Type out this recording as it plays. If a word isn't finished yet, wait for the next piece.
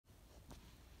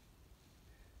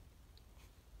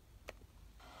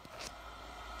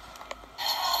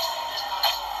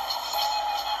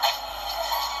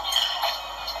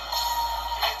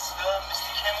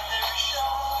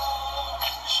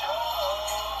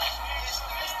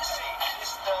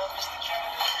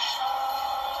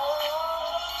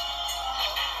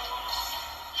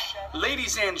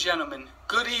Ladies and gentlemen,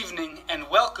 good evening and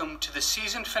welcome to the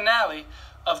season finale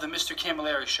of the Mr.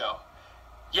 Camilleri Show.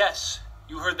 Yes,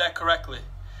 you heard that correctly.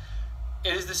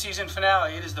 It is the season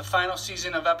finale. It is the final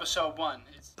season of episode 1.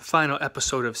 It's the final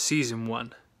episode of season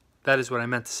 1. That is what I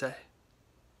meant to say.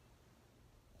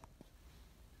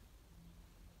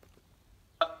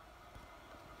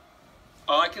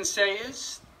 All I can say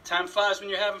is, time flies when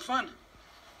you're having fun.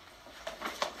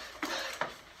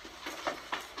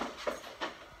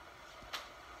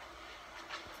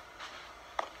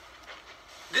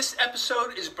 This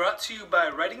episode is brought to you by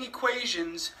writing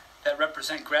equations that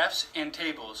represent graphs and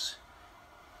tables.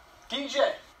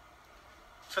 DJ,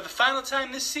 for the final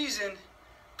time this season,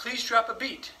 please drop a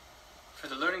beat for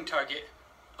the learning target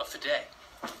of the day.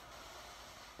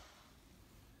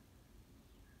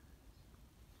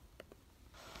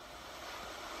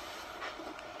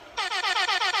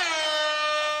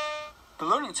 The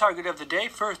learning target of the day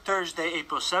for Thursday,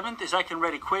 April 7th is I can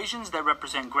write equations that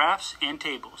represent graphs and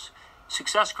tables.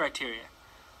 Success criteria.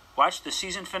 Watch the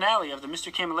season finale of the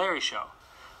Mr. Camilleri Show.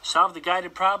 Solve the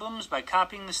guided problems by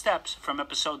copying the steps from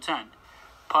episode 10.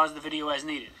 Pause the video as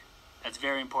needed. That's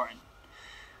very important.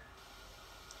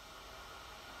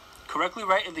 Correctly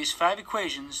write at least 5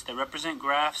 equations that represent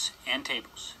graphs and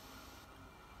tables.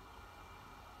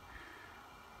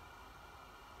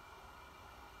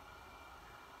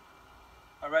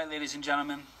 Alright, ladies and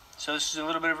gentlemen, so this is a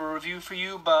little bit of a review for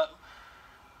you, but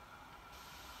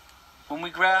when we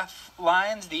graph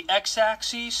lines, the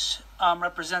x-axis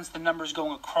represents the numbers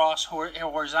going across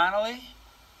horizontally,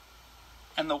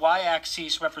 and the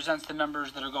y-axis represents the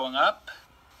numbers that are going up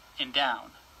and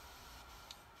down.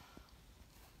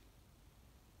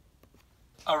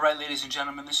 Alright, ladies and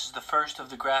gentlemen, this is the first of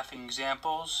the graphing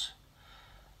examples.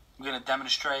 I'm going to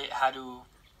demonstrate how to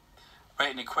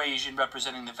write an equation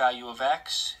representing the value of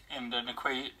x and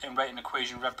write an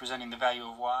equation representing the value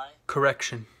of y.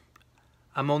 Correction.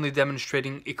 I'm only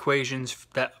demonstrating equations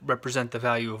that represent the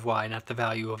value of y, not the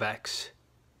value of x.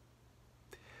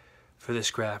 For this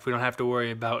graph, we don't have to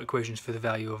worry about equations for the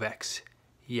value of x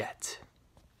yet.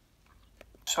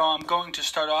 So I'm going to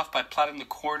start off by plotting the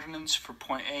coordinates for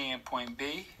point A and point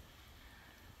B.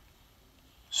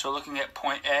 So looking at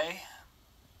point A,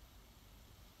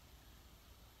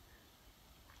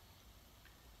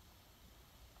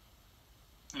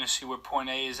 I'm going to see where point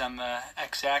A is on the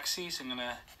x-axis. I'm going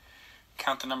to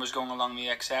count the numbers going along the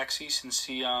x-axis and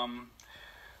see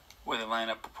where they line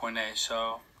up with point A.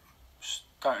 So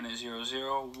starting at 0,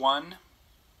 0, 1,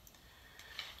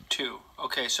 2.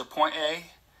 Okay, so point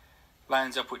A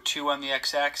lines up with 2 on the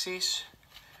x-axis.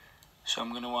 So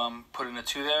I'm going to put in a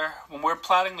 2 there. When we're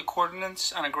plotting the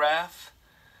coordinates on a graph,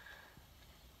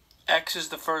 x is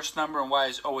the first number and y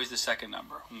is always the second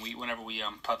number whenever we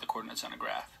plot the coordinates on a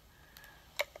graph.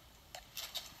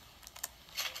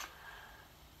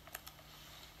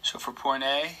 So for point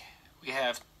A, we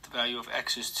have the value of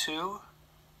x is 2.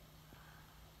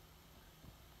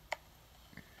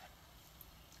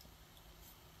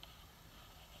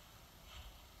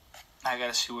 I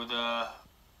gotta see where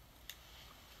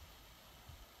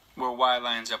y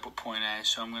lines up with point A.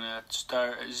 So I'm gonna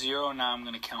start at 0. Now I'm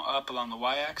gonna count up along the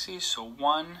y-axis. So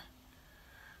 1,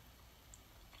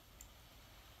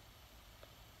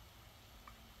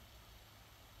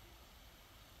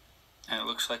 and it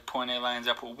looks like point A lines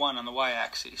up with 1 on the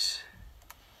y-axis.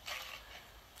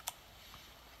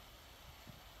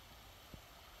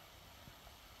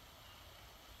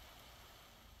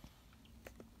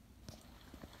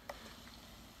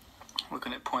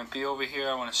 Looking at point B over here,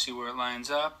 I want to see where it lines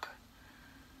up.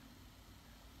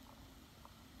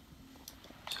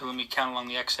 So let me count along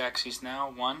the x-axis now.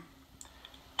 1,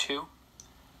 2,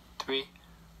 3,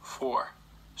 4.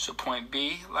 So point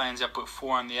B lines up with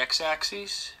 4 on the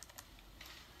x-axis.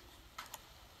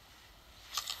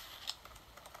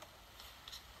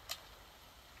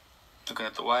 Looking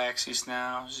at the y-axis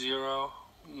now, 0,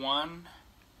 1,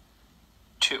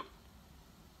 2.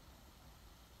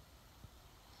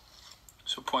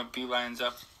 So point B lines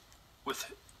up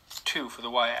with 2 for the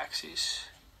y-axis.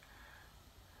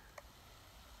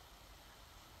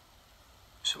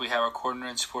 So we have our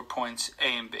coordinates for points A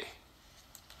and B.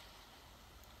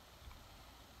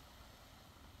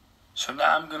 So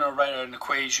now I'm going to write an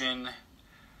equation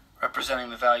representing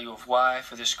the value of y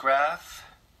for this graph.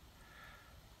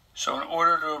 So in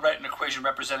order to write an equation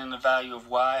representing the value of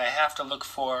y, I have to look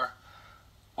for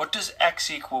what does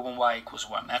x equal when y equals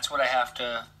 1. That's what I have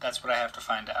to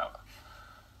find out.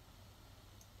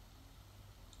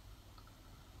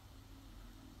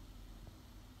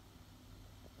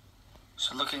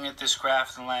 So looking at this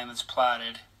graph, the line that's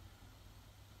plotted,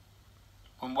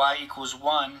 when y equals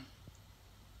 1,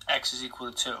 x is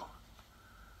equal to 2.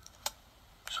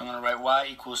 So I'm going to write y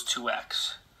equals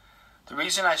 2x. The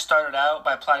reason I started out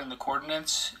by plotting the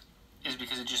coordinates is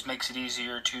because it just makes it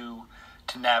easier to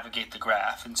navigate the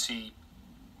graph and see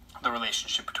the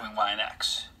relationship between y and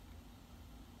x.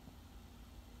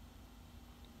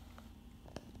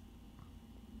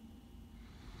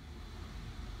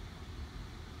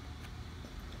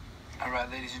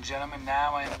 Alright, ladies and gentlemen,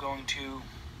 now I am going to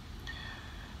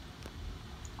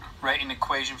write an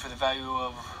equation for the value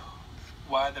of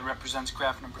y that represents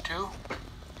graph number 2. I'm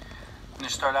going to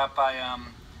start out by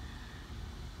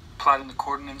plotting the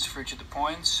coordinates for each of the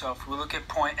points. So if we look at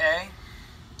point A,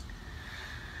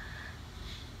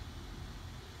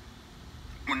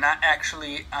 we're not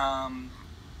actually,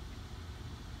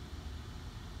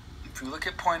 if we look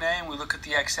at point A and we look at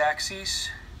the x-axis,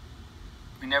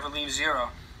 we never leave 0.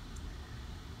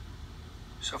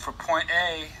 So for point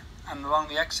A, and along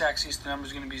the x-axis, the number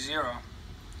is going to be 0.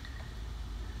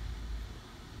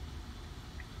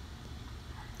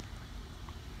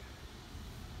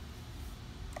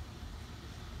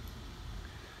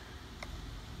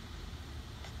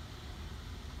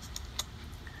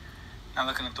 Now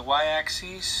looking at the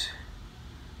y-axis,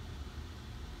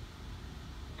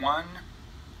 1,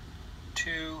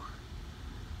 2,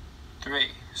 3.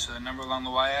 So the number along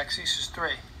the y-axis is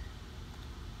 3.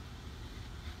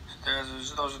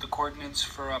 So those are the coordinates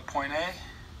for point A.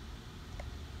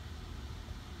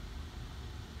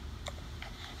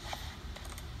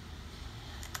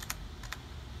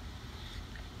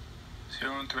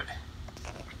 Zero and 3.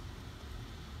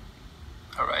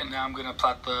 Alright, now I'm going to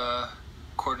plot the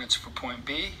coordinates for point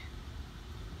B.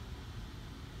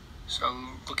 So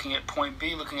looking at point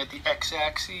B, looking at the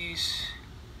x-axis,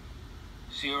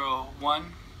 0,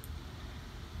 1.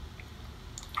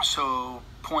 So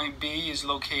point B is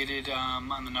located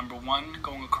on the number 1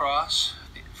 going across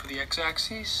for the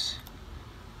x-axis.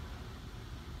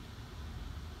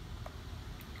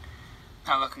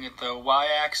 Now looking at the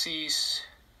y-axis,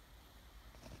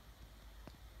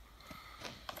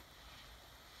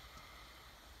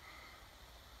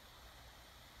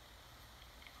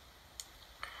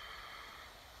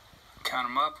 count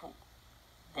them up,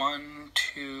 1,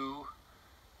 2,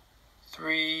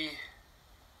 3,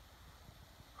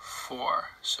 4.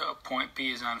 So point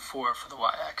B is on 4 for the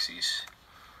y-axis.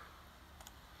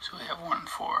 So we have 1 and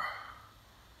 4.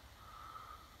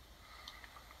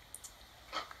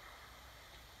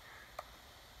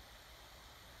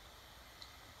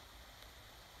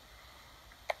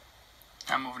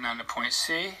 Now moving on to point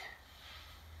C,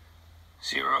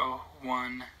 0,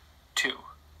 1, 2.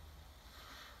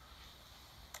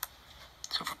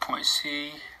 So for point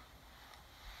C,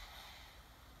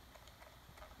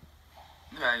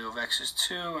 the value of x is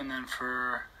 2, and then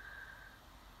for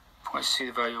point C,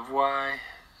 the value of y,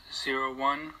 0,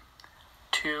 1,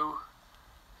 2,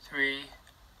 3,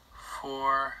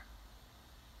 4,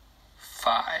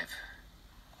 5.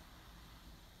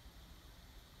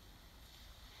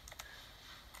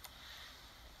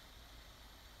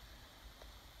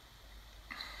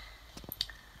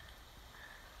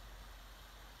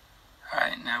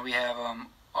 Alright, now we have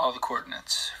all the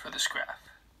coordinates for this graph.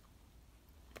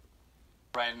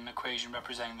 Write an equation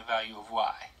representing the value of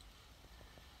y.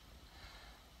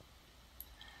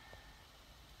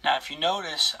 Now if you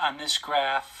notice on this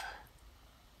graph,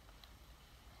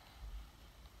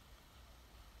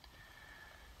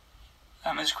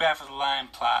 of the line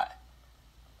plot,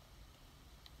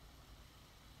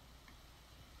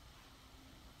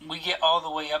 we get all the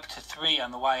way up to 3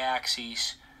 on the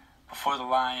y-axis before the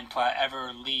line plot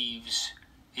ever leaves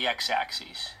the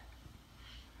x-axis.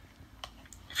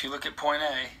 If you look at point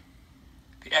A,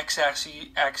 the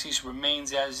x-axis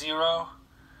remains at 0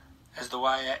 as the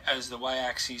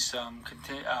y-axis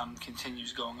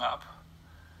continues going up.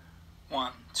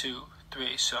 1, 2,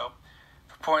 3. So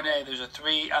for point A, there's a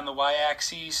 3 on the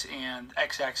y-axis and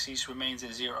x-axis remains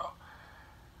at 0.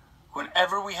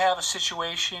 Whenever we have a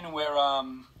situation where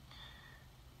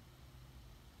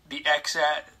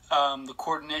the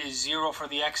coordinate is 0 for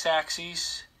the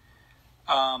x-axis,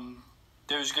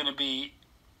 there's going to be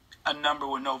a number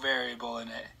with no variable in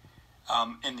it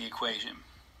in the equation.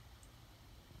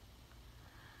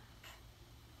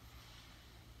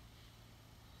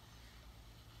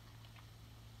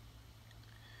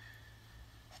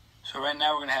 So right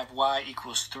now we're going to have y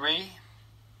equals 3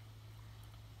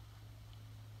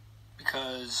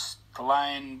 because the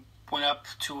line went up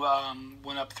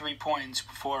 3 points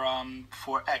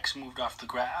before x moved off the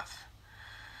graph.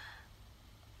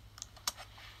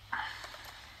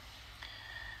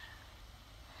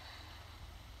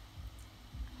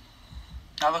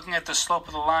 Now looking at the slope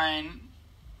of the line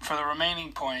for the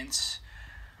remaining points,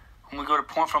 when we go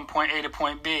to from point A to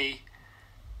point B,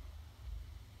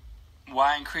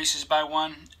 y increases by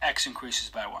 1, x increases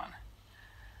by 1.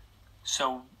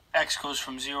 So x goes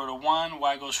from 0 to 1,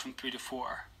 y goes from 3 to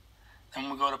 4. Then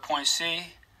when we go to point C,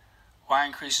 y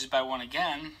increases by 1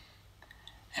 again,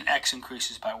 and x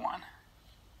increases by 1.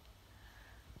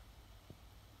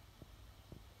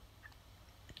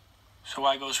 So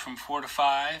y goes from 4 to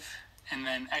 5, and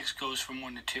then x goes from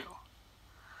 1 to 2.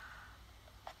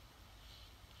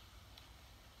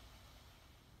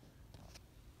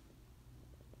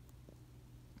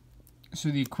 So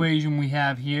the equation we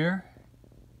have here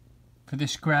for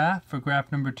this graph, for graph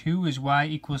number 2, is y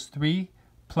equals 3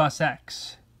 plus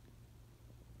x.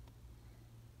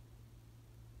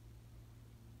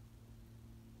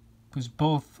 Because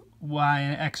both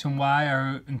x and y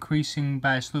are increasing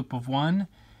by a slope of 1,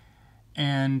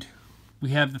 and we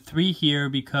have the 3 here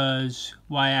because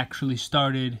y actually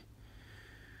started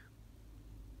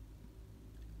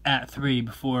at 3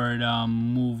 before it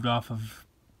moved off of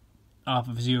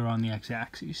 0 on the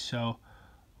x-axis. So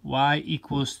y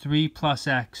equals 3 plus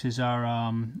x is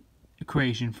our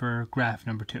equation for graph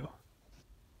number 2.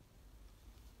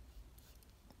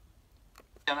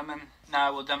 Gentlemen, now I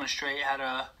will demonstrate how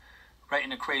to write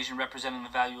an equation representing the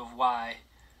value of y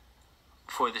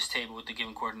for this table with the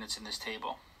given coordinates in this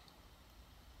table.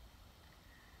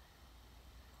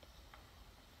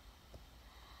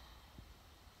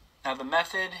 Now the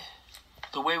method,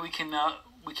 the way we can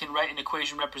write an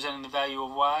equation representing the value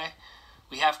of y,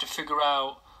 we have to figure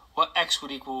out what x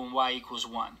would equal when y equals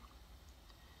 1.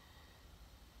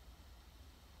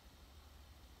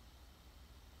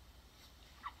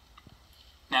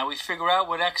 Now we figure out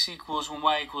what x equals when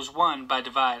y equals 1 by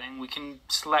dividing. We can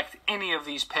select any of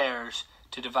these pairs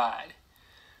to divide.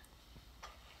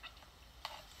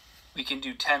 We can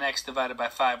do 10x divided by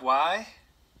 5y.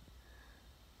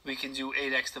 We can do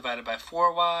 8x divided by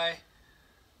 4y.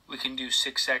 We can do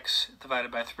 6x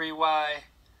divided by 3y.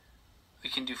 We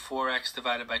can do 4x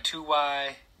divided by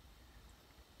 2y.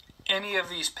 Any of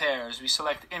these pairs, we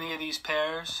select any of these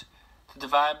pairs to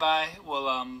divide by,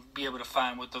 we'll be able to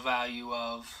find what the value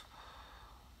of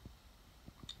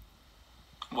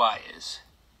y is.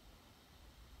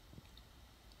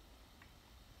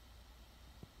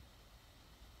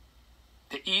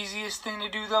 The easiest thing to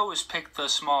do, though, is pick the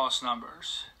smallest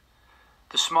numbers.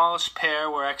 The smallest pair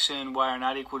where x and y are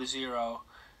not equal to 0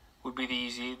 would be the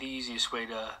easiest way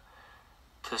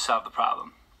to solve the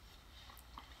problem.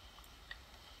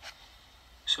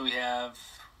 So we have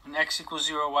when x equals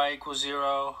 0, y equals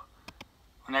 0.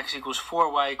 When x equals 4,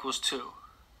 y equals 2.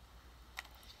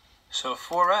 So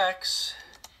 4x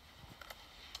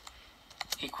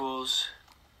equals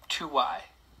 2y.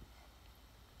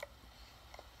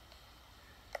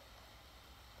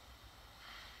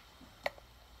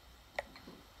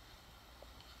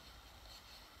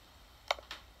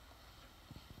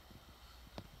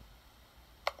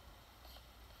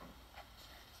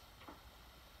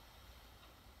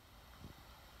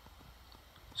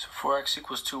 So 4x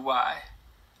equals 2y.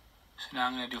 So now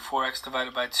I'm going to do 4x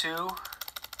divided by 2.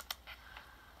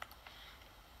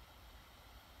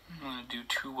 I'm going to do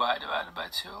 2y divided by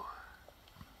 2.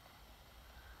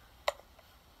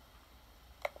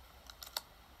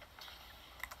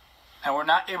 Now we're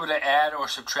not able to add or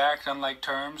subtract unlike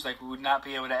terms. Like we would not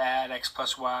be able to add x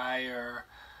plus y or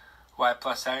y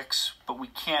plus x, but we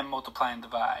can multiply and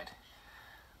divide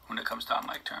when it comes to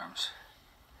unlike terms.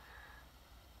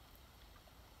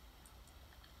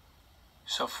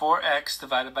 So 4x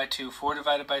divided by 2. 4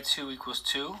 divided by 2 equals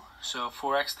 2. So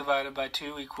 4x divided by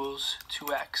 2 equals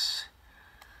 2x.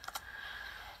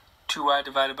 2y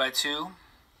divided by 2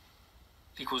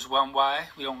 equals 1y.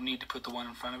 We don't need to put the 1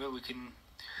 in front of it. We can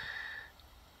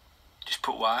just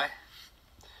put y.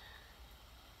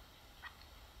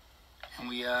 And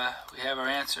we have our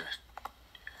answer.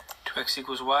 2x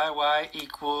equals y. Y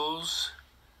equals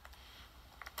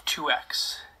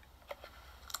 2x.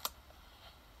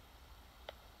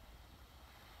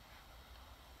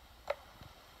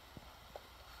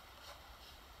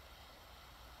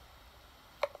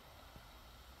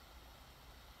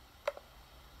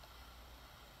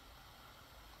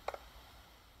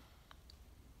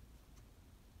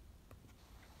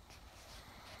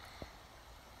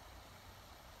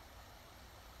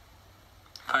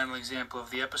 Final example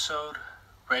of the episode,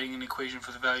 writing an equation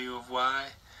for the value of y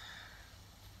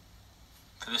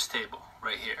for this table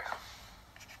right here.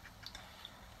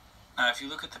 Now if you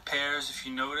look at the pairs, if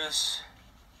you notice,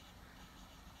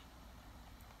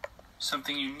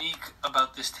 something unique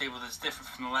about this table that's different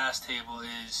from the last table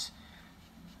is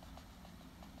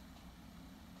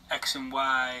x and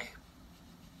y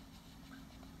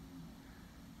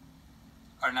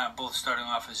are not both starting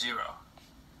off as 0.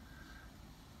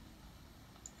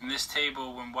 In this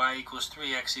table, when y equals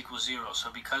 3, x equals 0. So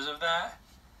because of that,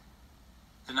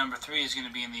 the number 3 is going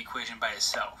to be in the equation by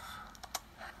itself,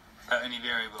 without any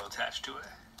variable attached to it.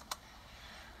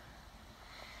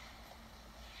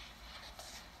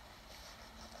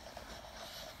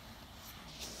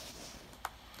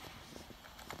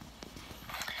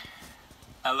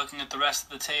 Now looking at the rest of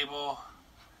the table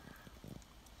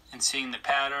and seeing the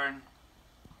pattern,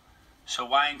 so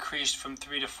y increased from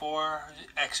 3 to 4,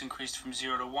 x increased from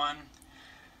 0 to 1.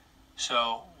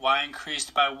 So y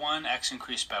increased by 1, x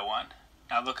increased by 1.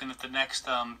 Now looking at the next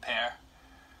pair,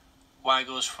 y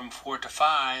goes from 4 to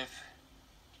 5,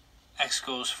 x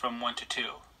goes from 1 to 2.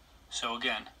 So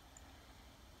again,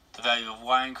 the value of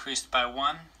y increased by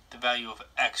 1, the value of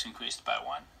x increased by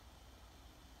 1.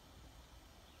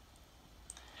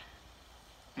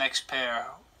 Next pair,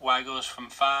 y goes from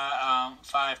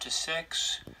 5 to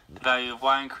 6, the value of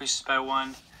y increases by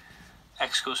 1.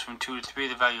 X goes from 2 to 3,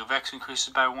 the value of x increases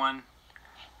by 1.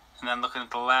 And then looking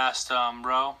at the last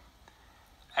row,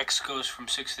 x goes from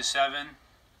 6 to 7,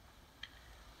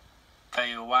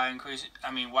 value of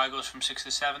y goes from 6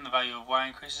 to 7, the value of y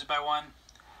increases by 1.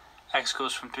 X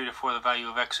goes from 3 to 4, the value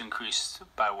of x increased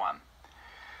by 1.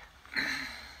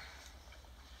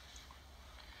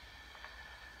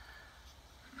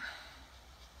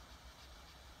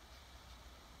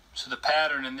 So the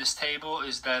pattern in this table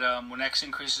is that when x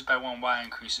increases by 1, y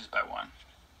increases by 1.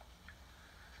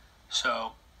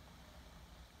 So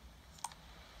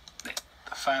the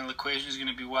final equation is going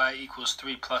to be y equals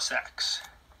 3 plus x.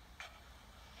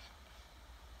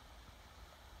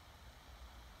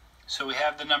 So we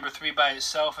have the number 3 by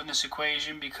itself in this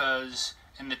equation because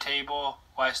in the table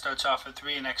y starts off at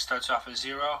 3 and x starts off at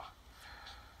 0.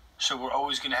 So we're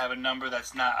always going to have a number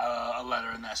that's not a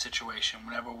letter in that situation.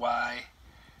 Whenever y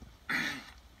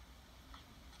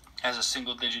has a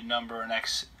single digit number and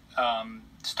x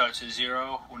starts at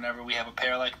 0, whenever we have a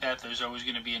pair like that, there's always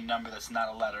going to be a number that's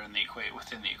not a letter in the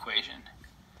within the equation.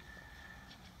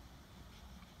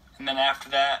 And then after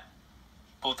that,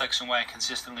 both x and y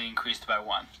consistently increased by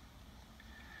 1.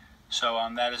 So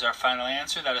that is our final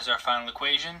answer. That is our final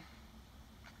equation.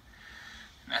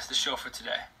 And that's the show for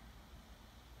today.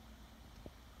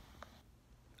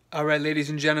 All right, ladies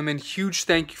and gentlemen, huge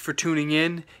thank you for tuning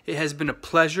in. It has been a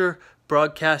pleasure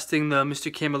broadcasting the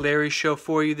Mr. Camilleri show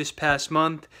for you this past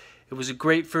month. It was a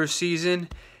great first season,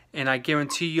 and I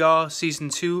guarantee y'all season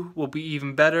 2 will be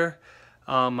even better.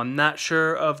 I'm not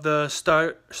sure of the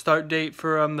start date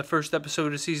for the first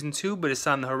episode of season 2, but it's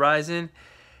on the horizon,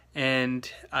 and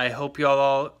I hope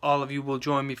y'all all of you will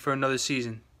join me for another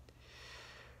season.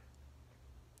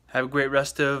 Have a great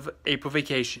rest of April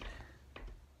vacation.